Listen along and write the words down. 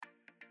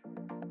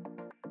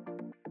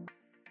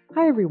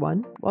Hi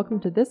everyone,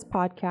 welcome to this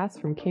podcast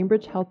from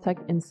Cambridge Health Tech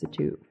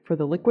Institute for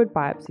the Liquid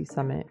Biopsy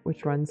Summit,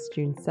 which runs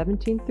June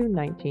 17th through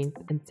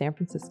 19th in San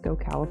Francisco,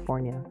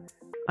 California.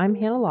 I'm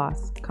Hannah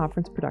Loss,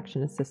 Conference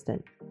Production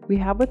Assistant. We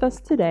have with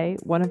us today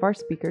one of our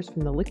speakers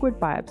from the Liquid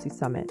Biopsy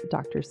Summit,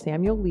 Dr.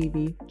 Samuel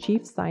Levy,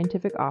 Chief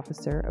Scientific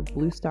Officer of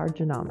Blue Star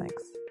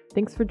Genomics.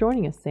 Thanks for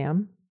joining us,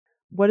 Sam.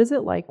 What is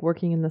it like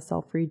working in the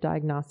cell-free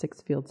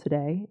diagnostics field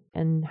today,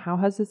 and how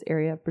has this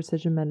area of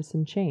precision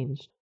medicine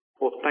changed?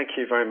 Well, thank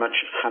you very much,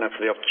 Hannah,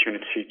 for the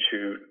opportunity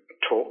to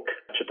talk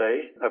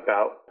today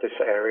about this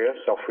area,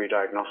 cell-free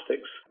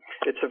diagnostics.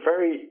 It's a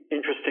very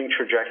interesting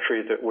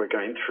trajectory that we're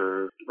going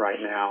through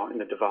right now in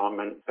the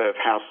development of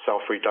how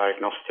cell-free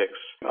diagnostics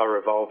are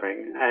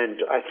evolving.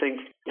 And I think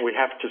we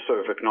have to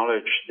sort of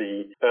acknowledge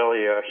the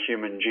earlier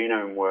human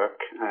genome work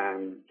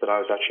that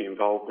I was actually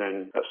involved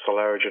in at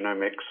Solera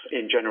Genomics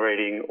in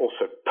generating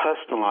also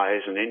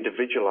personalized and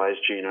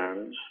individualized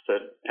genomes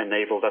that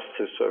enabled us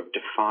to sort of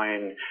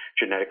define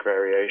genetic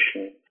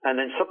variation. And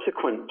then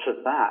subsequent to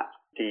that,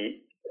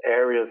 the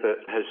area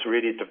that has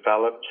really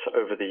developed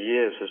over the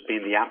years has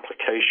been the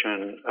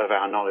application of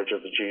our knowledge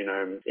of the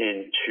genome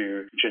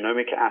into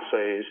genomic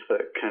assays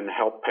that can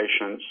help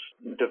patients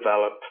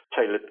develop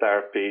tailored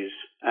therapies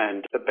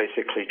and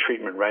basically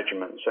treatment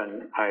regimens.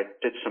 And I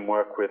did some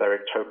work with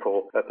Eric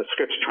Topol at the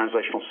Scripps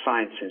Translational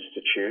Science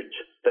Institute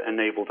that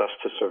enabled us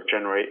to sort of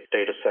generate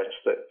data sets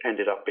that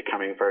ended up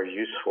becoming very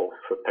useful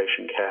for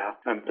patient care.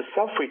 And the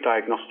cell-free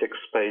diagnostic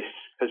space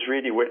has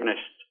really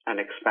witnessed an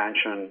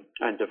expansion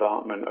and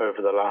development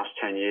over the last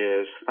 10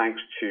 years, thanks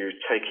to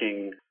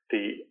taking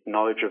the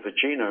knowledge of the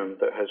genome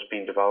that has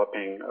been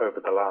developing over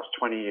the last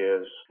 20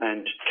 years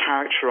and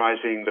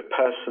characterizing the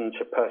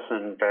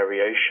person-to-person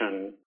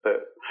variation that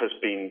has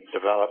been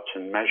developed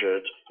and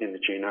measured in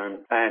the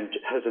genome and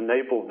has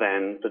enabled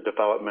then the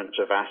development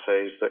of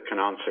assays that can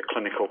answer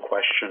clinical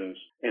questions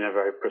in a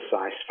very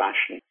precise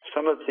fashion.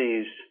 Some of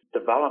these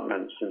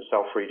developments in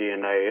cell-free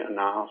DNA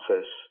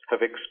analysis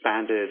have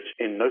expanded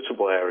in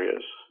notable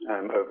areas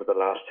over the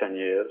last 10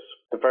 years.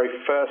 The very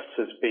first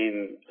has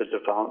been the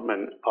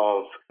development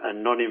of a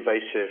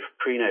non-invasive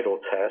prenatal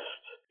test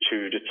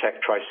to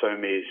detect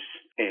trisomies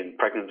in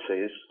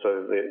pregnancies,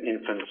 so the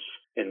infants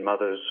in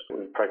mothers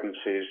with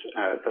pregnancies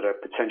that are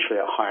potentially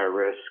at higher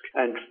risk.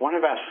 And one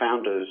of our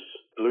founders,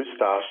 Blue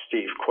Star,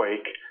 Steve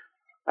Quake,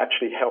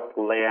 actually helped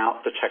lay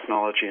out the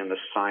technology and the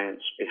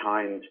science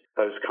behind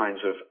those kinds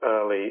of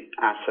early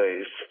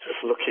assays,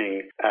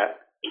 looking at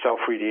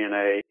cell-free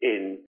DNA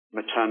in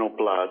maternal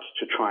blood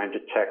to try and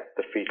detect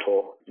the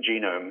fetal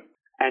genome.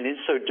 And in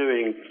so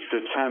doing,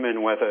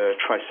 determine whether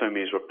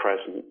trisomies were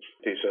present.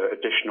 These are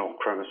additional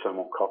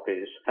chromosomal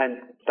copies. And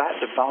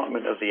that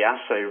development of the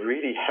assay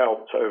really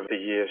helped over the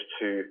years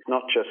to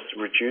not just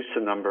reduce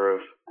the number of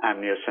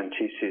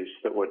amniocenteses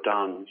that were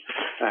done,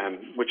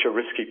 which are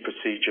risky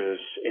procedures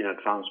in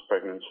advanced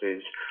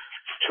pregnancies,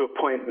 to a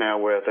point now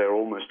where they're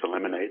almost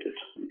eliminated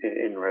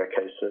in rare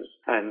cases.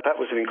 And that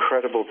was an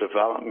incredible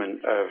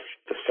development of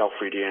the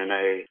cell-free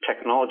DNA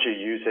technology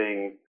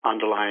using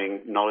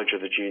underlying knowledge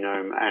of the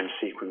genome and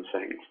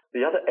sequencing.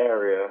 The other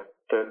area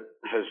that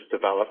has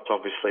developed,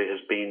 obviously, has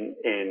been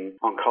in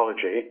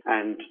oncology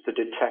and the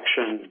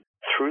detection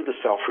through the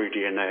cell-free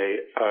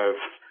DNA of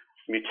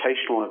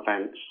mutational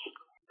events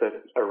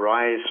that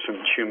arise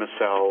from tumor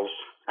cells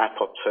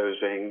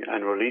apoptosing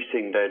and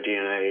releasing their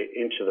DNA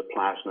into the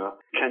plasma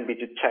can be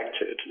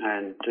detected.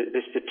 And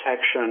this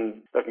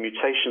detection of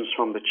mutations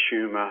from the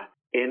tumor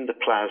in the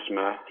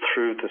plasma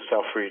through the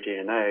cell-free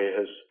DNA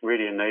has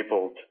really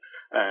enabled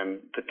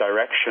the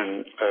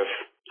direction of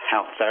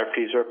how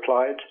therapies are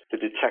applied, the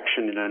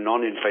detection in a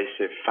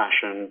non-invasive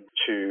fashion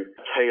to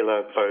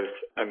tailor both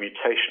a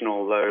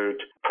mutational load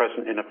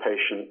present in a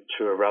patient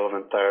to a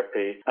relevant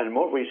therapy, and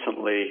more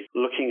recently,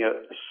 looking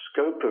at the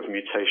scope of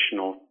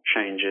mutational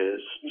changes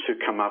to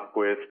come up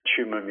with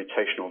tumor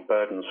mutational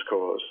burden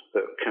scores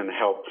that can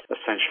help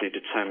essentially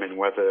determine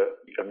whether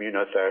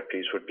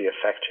immunotherapies would be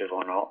effective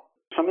or not.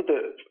 Some of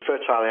the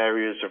fertile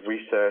areas of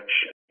research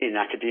in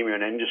academia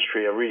and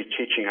industry are really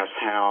teaching us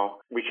how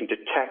we can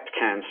detect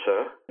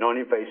cancer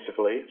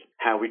non-invasively,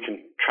 how we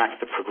can track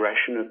the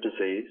progression of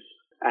disease,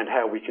 and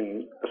how we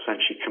can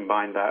essentially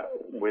combine that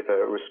with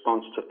a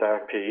response to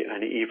therapy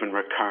and even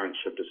recurrence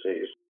of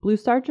disease. Blue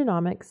Star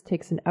Genomics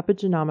takes an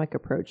epigenomic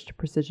approach to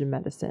precision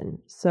medicine.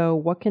 So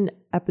what can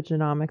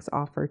epigenomics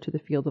offer to the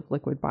field of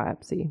liquid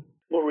biopsy?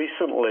 Well,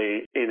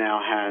 recently in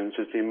our hands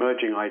is the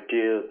emerging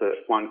idea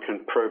that one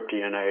can probe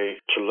DNA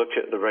to look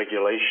at the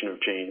regulation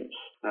of genes.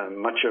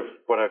 Much of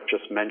what I've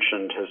just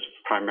mentioned has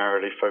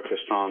primarily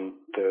focused on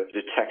the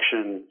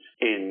detection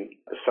in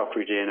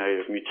cell-free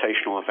DNA of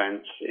mutational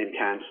events in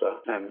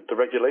cancer. The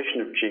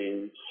regulation of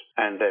genes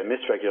and their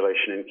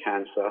misregulation in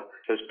cancer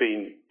has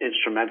been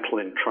instrumental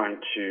in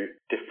trying to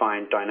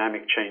define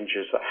dynamic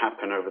changes that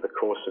happen over the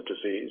course of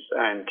disease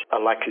and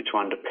are likely to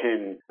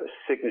underpin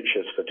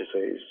signatures for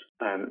disease.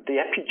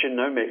 The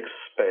epigenomics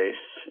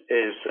space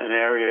is an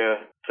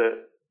area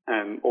that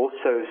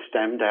also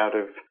stemmed out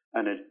of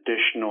an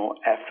additional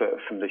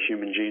effort from the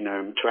human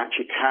genome to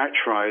actually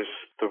characterize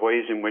the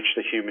ways in which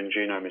the human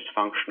genome is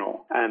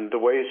functional and the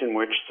ways in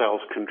which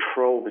cells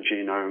control the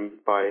genome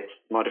by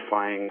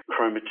modifying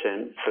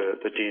chromatin,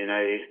 the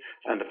DNA,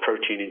 and the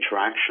protein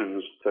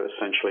interactions that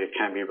essentially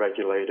can be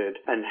regulated,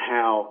 and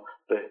how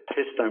the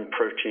histone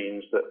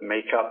proteins that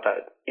make up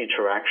that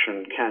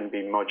interaction can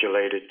be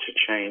modulated to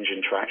change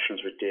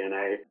interactions with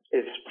DNA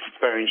is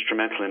very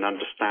instrumental in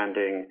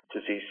understanding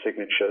disease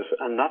signatures.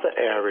 Another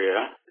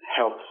area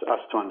helps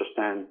us to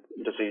understand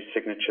disease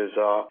signatures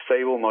are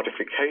stable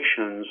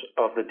modifications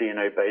of the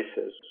DNA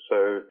bases.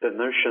 So the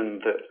notion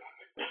that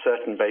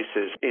certain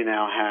bases in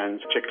our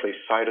hands, particularly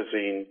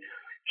cytosine,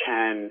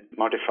 can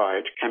modify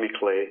it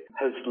chemically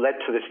has led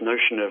to this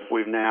notion of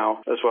we've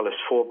now, as well as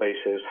 4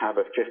 bases, have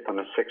a 5th and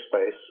a 6th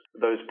base,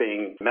 those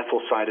being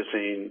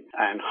methylcytosine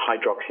and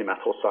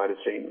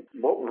hydroxymethylcytosine.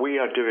 What we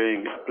are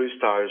doing at Blue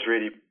Star is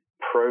really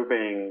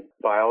probing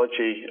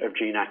biology of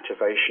gene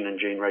activation and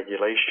gene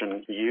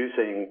regulation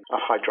using a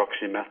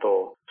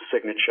hydroxymethyl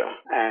signature.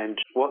 And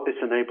what this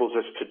enables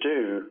us to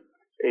do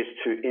is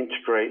to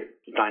integrate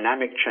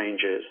dynamic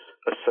changes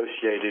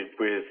associated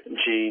with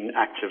gene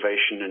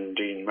activation and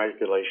gene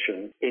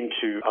regulation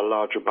into a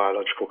larger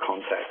biological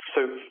context.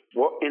 So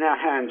what in our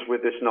hands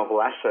with this novel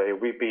assay,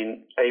 we've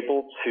been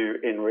able to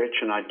enrich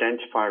and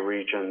identify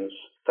regions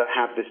that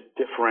have this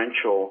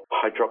differential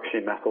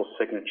hydroxymethyl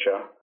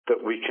signature that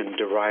we can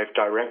derive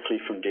directly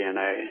from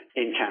DNA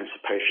in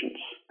cancer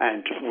patients.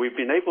 And we've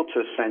been able to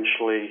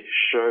essentially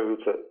show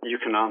that you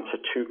can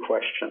answer 2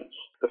 questions.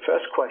 The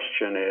first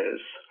question is,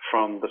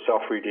 from the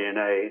cell-free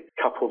DNA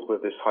coupled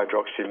with this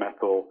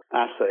hydroxymethyl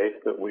assay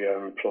that we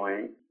are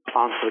employing,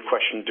 answer the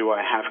question, do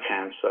I have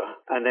cancer?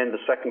 And then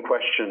the second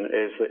question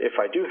is that if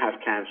I do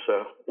have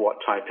cancer,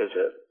 what type is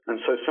it? And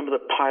so some of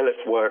the pilot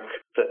work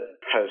that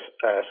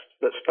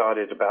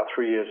started about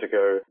 3 years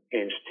ago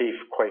in Steve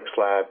Quake's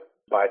lab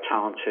by a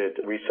talented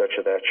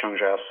researcher there,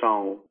 Changzhao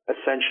Song,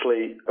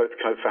 essentially both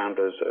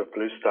co-founders of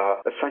Blue Star,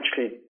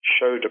 essentially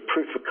showed a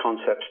proof of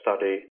concept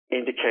study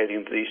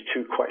indicating that these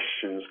 2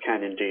 questions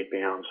can indeed be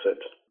answered.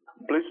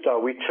 Blue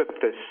Star, we took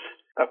this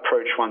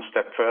approach one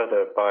step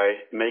further by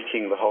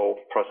making the whole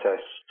process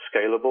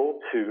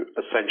scalable to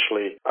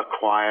essentially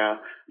acquire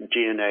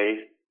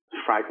DNA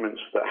fragments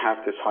that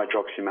have this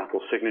hydroxymethyl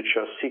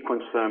signature,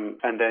 sequence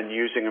them, and then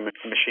using a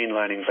machine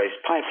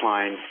learning-based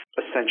pipeline,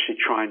 essentially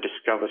try and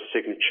discover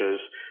signatures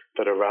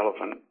that are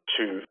relevant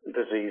to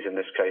disease in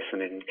this case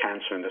and in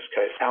cancer in this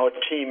case. Our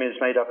team is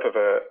made up of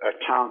a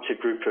talented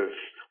group of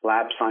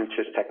lab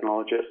scientists,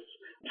 technologists,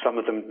 some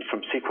of them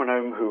from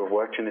Sequenome who have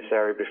worked in this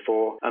area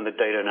before, and the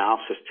data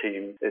analysis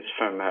team is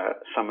from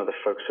some of the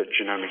folks at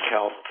Genomic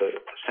Health that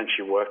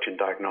essentially worked in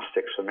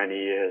diagnostics for many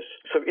years.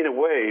 So in a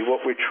way,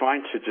 what we're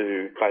trying to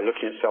do by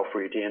looking at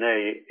cell-free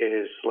DNA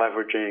is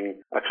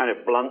leveraging a kind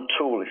of blunt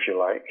tool, if you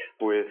like,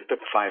 with the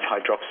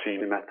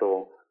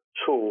 5-hydroxymethyl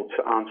tool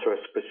to answer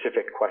a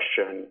specific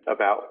question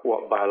about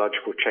what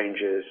biological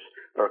changes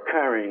are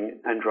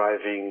occurring and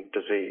driving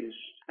disease.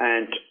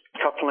 And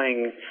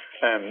coupling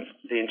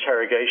the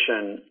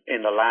interrogation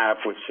in the lab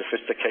with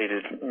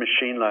sophisticated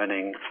machine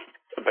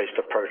learning-based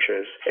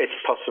approaches, it's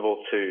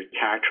possible to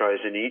characterize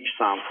in each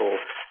sample,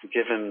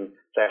 given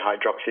their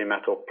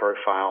hydroxymethyl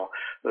profile,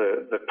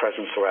 the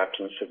presence or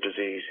absence of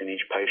disease in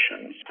each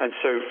patient. And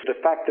so the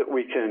fact that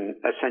we can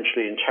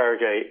essentially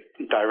interrogate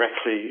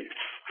directly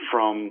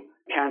from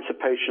cancer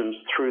patients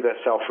through their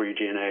cell-free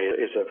DNA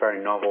is a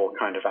very novel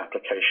kind of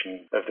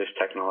application of this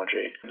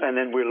technology. And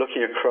then we're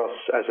looking across,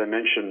 as I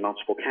mentioned,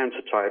 multiple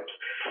cancer types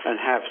and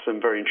have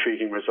some very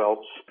intriguing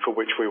results for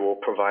which we will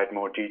provide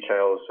more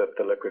details at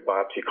the Liquid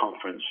Biopsy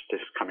Conference this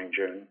coming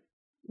June.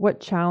 What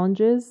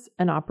challenges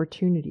and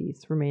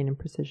opportunities remain in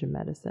precision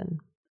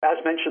medicine? As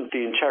mentioned,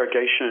 the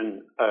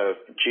interrogation of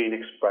gene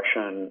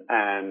expression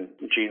and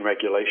gene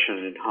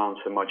regulation,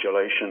 enhancer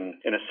modulation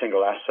in a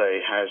single assay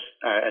has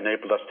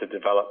enabled us to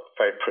develop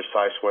very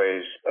precise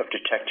ways of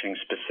detecting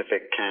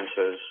specific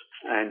cancers.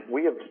 And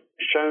we have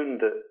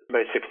shown that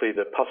basically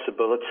the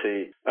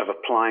possibility of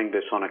applying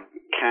this on a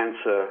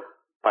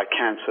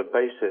cancer-by-cancer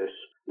basis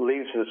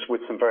leaves us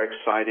with some very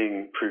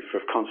exciting proof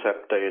of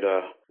concept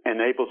data,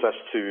 enables us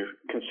to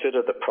consider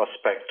the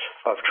prospect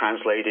of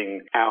translating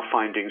our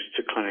findings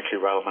to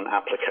clinically relevant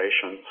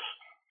applications.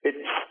 It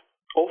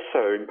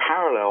also, in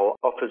parallel,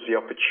 offers the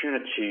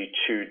opportunity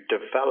to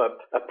develop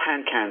a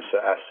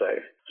pan-cancer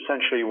assay,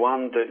 essentially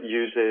one that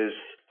uses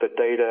the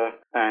data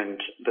and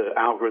the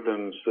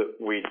algorithms that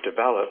we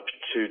developed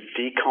to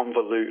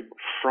deconvolute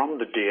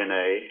from the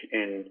DNA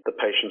in the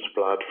patient's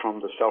blood, from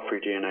the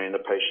cell-free DNA in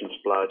the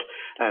patient's blood,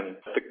 and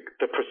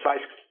the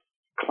precise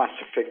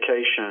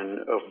classification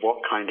of what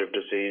kind of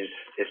disease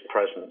is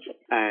present.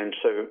 And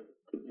so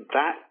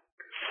that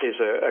is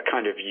a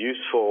kind of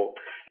useful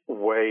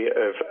way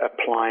of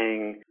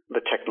applying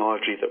the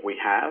technology that we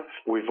have.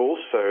 We've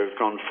also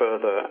gone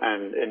further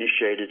and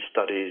initiated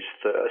studies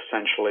that are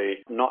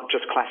essentially not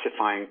just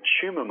classifying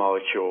tumor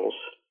molecules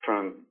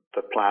from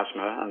the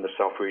plasma and the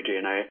cell-free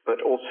DNA, but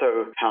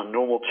also how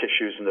normal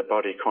tissues in the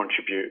body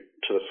contribute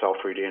to the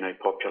cell-free DNA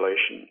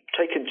population.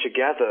 Taken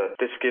together,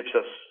 this gives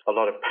us a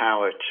lot of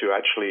power to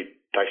actually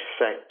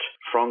dissect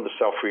from the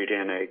cell-free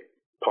DNA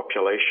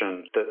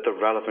population the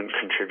relevant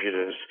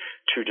contributors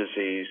to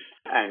disease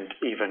and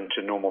even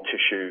to normal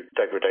tissue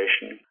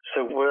degradation.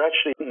 So we're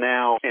actually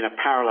now in a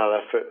parallel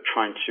effort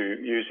trying to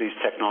use these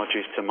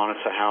technologies to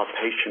monitor how a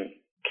patient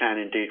can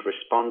indeed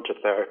respond to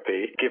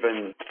therapy,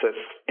 given that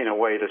in a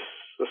way the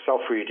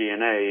cell-free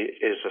DNA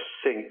is a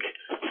sink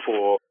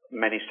for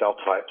many cell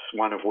types,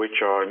 one of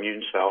which are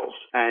immune cells.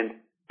 And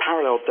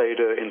parallel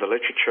data in the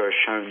literature has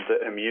shown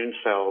that immune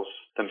cells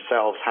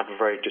themselves have a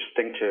very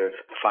distinctive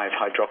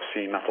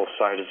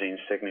 5-hydroxymethylcytosine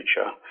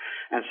signature.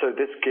 And so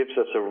this gives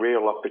us a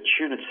real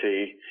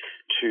opportunity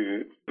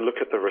to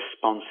look at the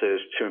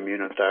responses to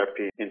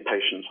immunotherapy in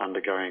patients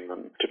undergoing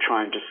them, to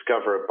try and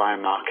discover a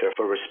biomarker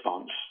for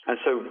response. And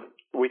so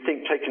we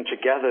think taken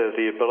together,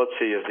 the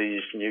ability of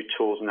these new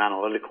tools and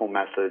analytical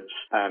methods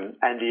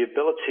and the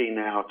ability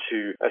now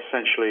to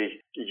essentially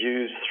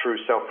use through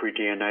cell-free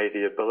DNA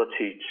the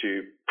ability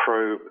to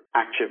probe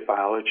active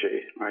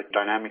biology, right?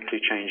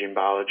 Dynamically changing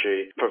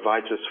biology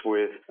provides us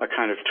with a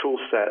kind of tool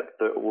set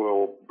that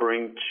will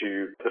bring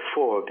to the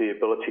fore the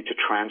ability to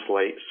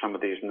translate some of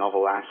these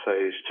novel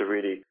assays to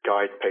really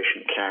guide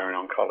patient care in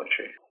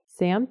oncology.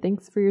 Sam,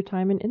 thanks for your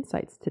time and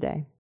insights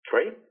today.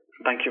 Great.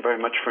 Thank you very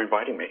much for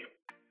inviting me.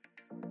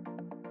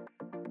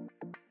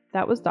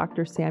 That was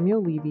Dr.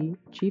 Samuel Levy,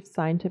 Chief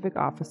Scientific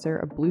Officer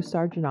of Blue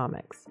Star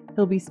Genomics.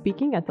 He'll be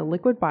speaking at the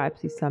Liquid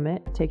Biopsy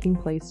Summit taking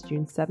place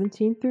June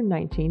 17th through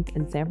 19th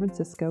in San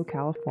Francisco,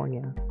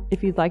 California.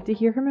 If you'd like to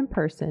hear him in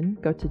person,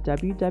 go to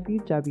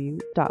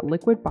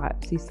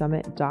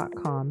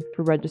www.liquidbiopsysummit.com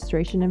for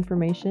registration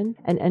information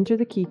and enter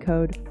the key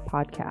code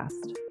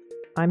PODCAST.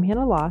 I'm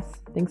Hannah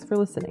Loss. Thanks for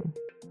listening.